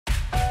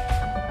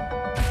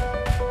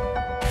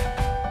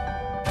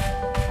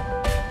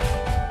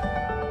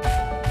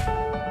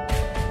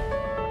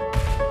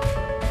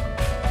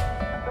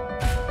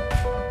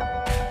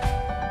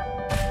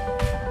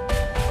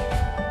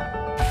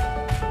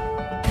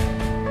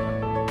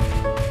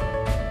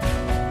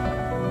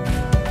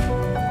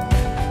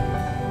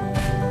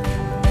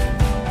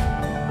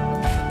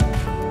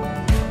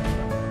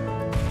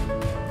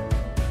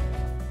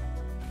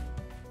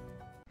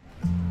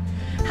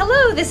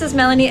this is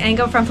Melanie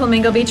Engo from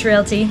Flamingo Beach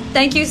Realty.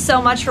 Thank you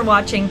so much for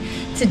watching.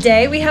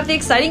 Today we have the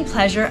exciting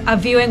pleasure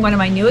of viewing one of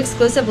my new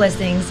exclusive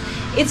listings.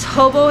 It's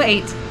Jobo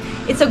 8.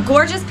 It's a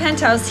gorgeous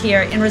penthouse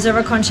here in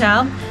Reserva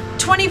Conchal,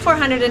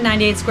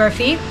 2,498 square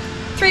feet,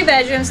 3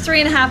 bedrooms,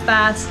 3.5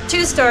 baths,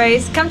 2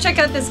 stories. Come check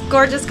out this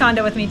gorgeous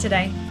condo with me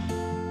today.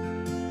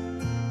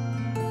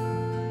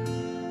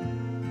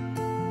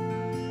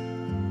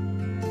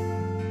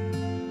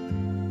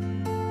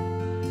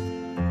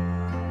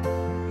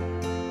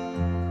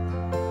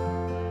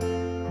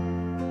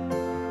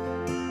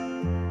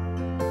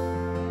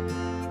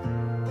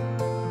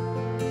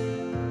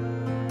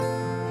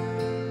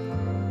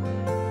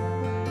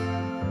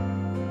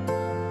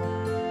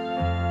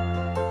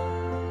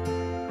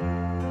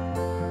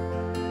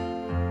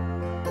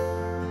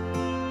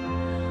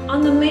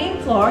 On the main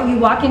floor, you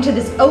walk into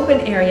this open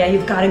area.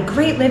 You've got a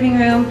great living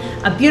room,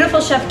 a beautiful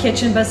chef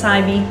kitchen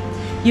beside me.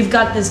 You've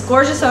got this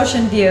gorgeous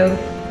ocean view.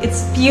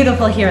 It's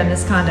beautiful here in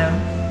this condo.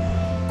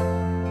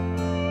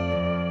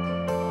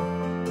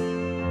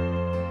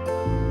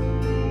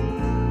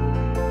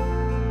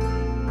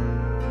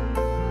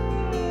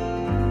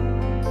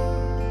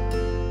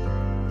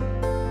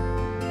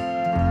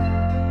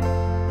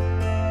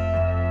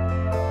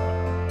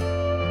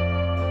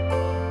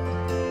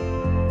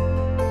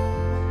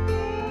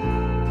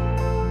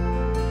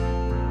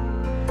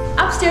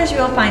 Upstairs you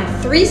will find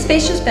 3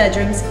 spacious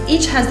bedrooms.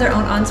 Each has their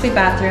own ensuite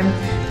bathroom.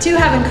 2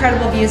 have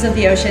incredible views of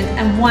the ocean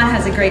and 1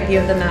 has a great view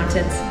of the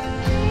mountains.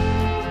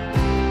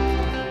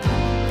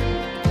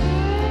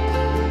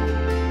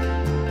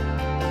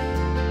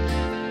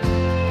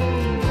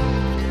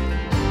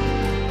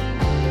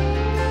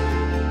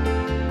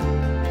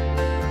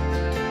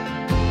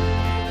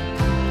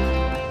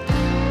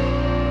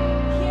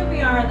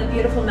 The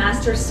beautiful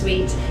master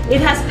suite. It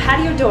has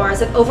patio doors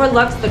that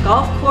overlooks the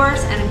golf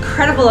course and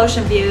incredible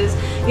ocean views.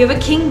 You have a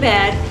king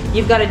bed.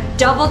 You've got a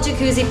double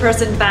jacuzzi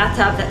person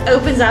bathtub that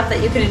opens up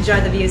that you can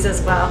enjoy the views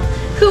as well.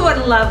 Who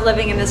wouldn't love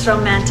living in this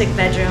romantic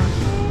bedroom?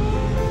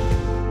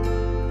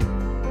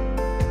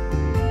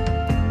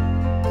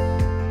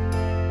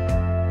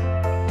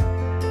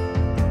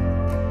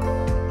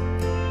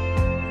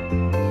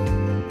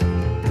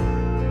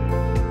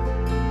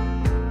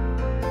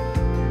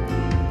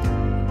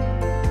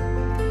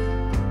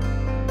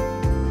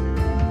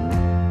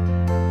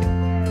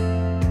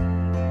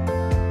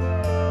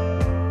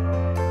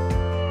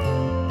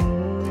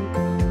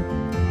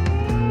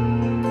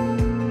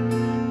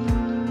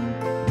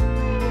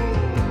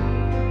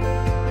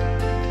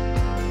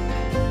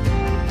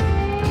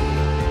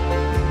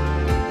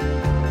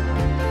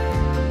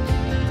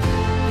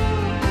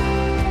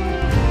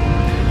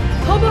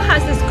 Jobo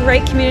has this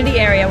great community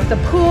area with a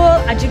pool,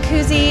 a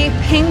jacuzzi,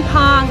 ping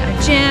pong,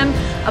 a gym,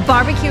 a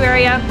barbecue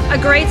area, a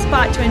great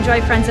spot to enjoy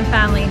friends and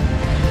family.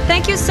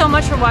 Thank you so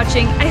much for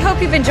watching. I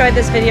hope you've enjoyed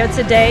this video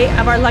today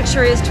of our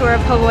luxurious tour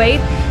of Jobo 8.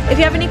 If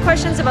you have any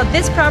questions about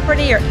this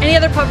property or any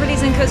other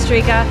properties in Costa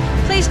Rica,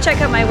 please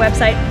check out my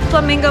website,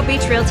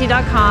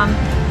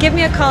 flamingobeachrealty.com. Give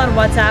me a call on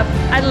WhatsApp.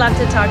 I'd love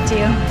to talk to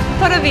you.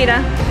 Pura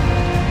vida.